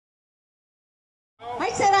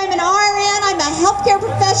said, I'm an RN, I'm a healthcare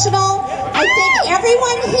professional. I think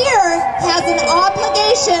everyone here has an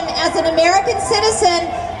obligation as an American citizen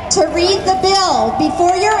to read the bill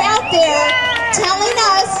before you're out there telling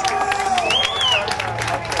us,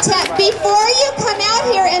 before you come out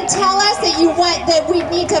here and tell us that that we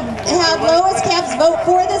need to have Lois Capps vote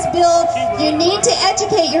for this bill. You need to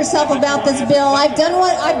educate yourself about this bill. I've done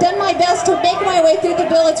my best to make my way through the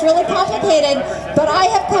bill. It's really complicated, but I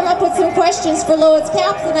have come up with some questions for Lois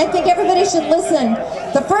Capps, and I think everybody should listen.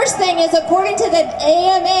 The first thing is, according to the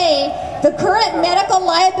AMA, the current medical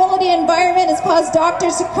liability environment has caused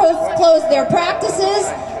doctors to close their practices,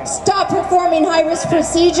 stop performing high-risk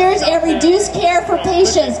procedures, and reduce care for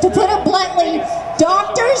patients. To put it bluntly,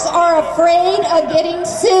 doctors are afraid of getting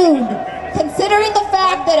sued. Considering the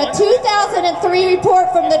fact that a 2003 report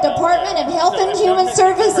from the Department of Health and Human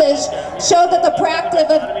Services showed that the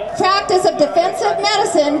practice of defensive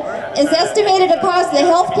medicine is estimated to cost the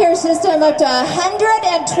healthcare system up to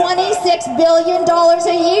 $126 billion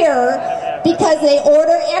a year because they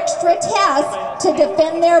order extra tests to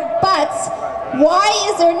defend their butts, why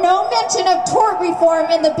is there no mention of tort reform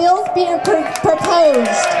in the bills being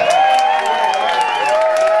proposed?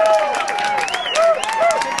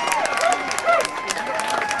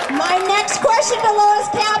 My next question to Lois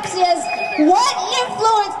Capps is, what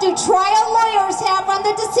influence do trial lawyers have on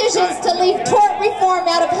the decisions to leave tort reform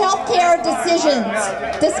out of healthcare discussions?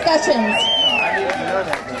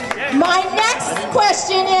 My next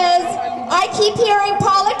question is, I keep hearing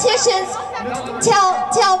politicians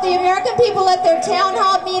tell the American people at their town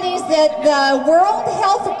hall meetings that the World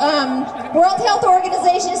Health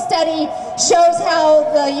Organization study shows how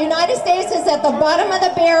the United States is at the bottom of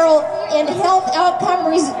the barrel in health outcome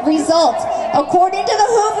results. According to the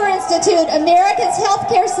Hoover Institute, America's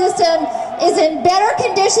healthcare system is in better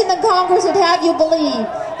condition than Congress would have you believe.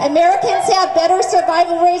 Americans have better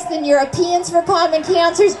survival rates than Europeans for common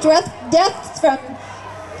cancers. Deaths from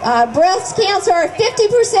breast cancer are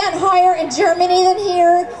 50% higher in Germany than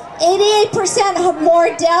here, 88% more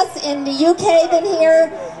deaths in the UK than here.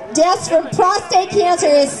 Deaths from prostate cancer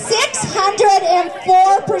is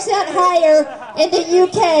 604% higher in the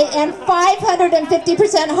UK and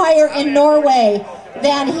 550% higher in Norway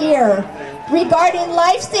than here. Regarding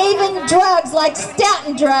life-saving drugs like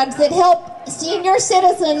statin drugs that help senior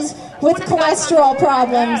citizens with cholesterol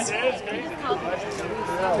problems,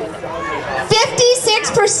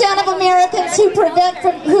 56% of Americans who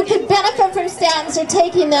could benefit from statins are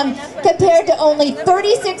taking them, compared to only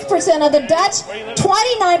 36% of the Dutch,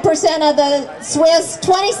 29% of the Swiss,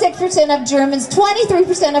 26% of Germans,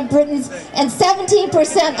 23% of Britons, and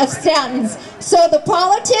 17% of statins. So the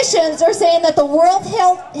politicians are saying that the World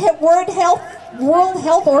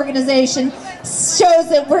Health Organization shows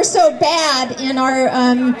that we're so bad in our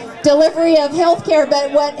delivery of health care,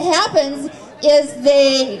 but what happens is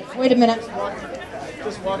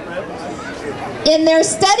in their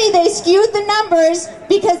study, they skewed the numbers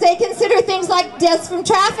because they consider things like deaths from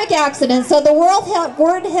traffic accidents. So the World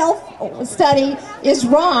Health study is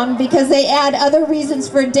wrong because they add other reasons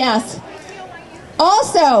for death.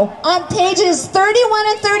 Also, on pages 31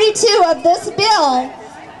 and 32 of this bill,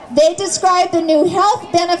 they describe the new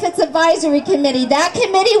Health Benefits Advisory Committee. That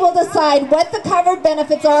committee will decide what the covered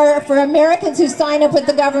benefits are for Americans who sign up with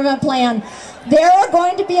the government plan. There are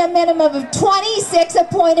going to be a minimum of 26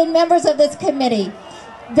 appointed members of this committee.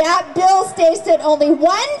 That bill states that only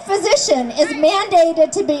one physician is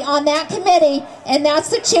mandated to be on that committee, and that's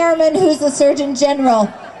the chairman, who's the Surgeon General.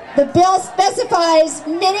 The bill specifies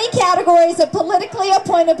many categories of politically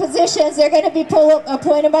appointed positions. They're going to be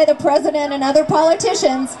appointed by the president and other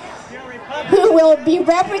politicians who will be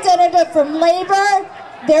representative from labor.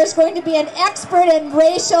 There's going to be an expert in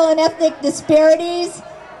racial and ethnic disparities.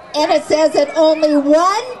 And it says that only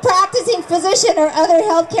one practicing physician or other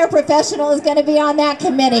healthcare professional is going to be on that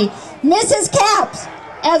committee. Mrs. Capps,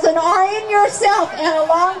 as an RN yourself and a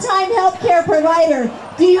longtime healthcare provider,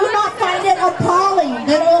 do you not find it appalling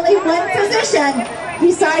that only one physician,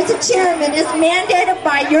 besides the chairman, is mandated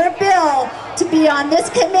by your bill to be on this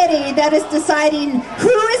committee that is deciding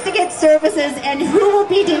who is to get services and who will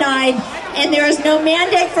be denied, and there is no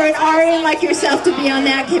mandate for an RN like yourself to be on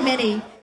that committee?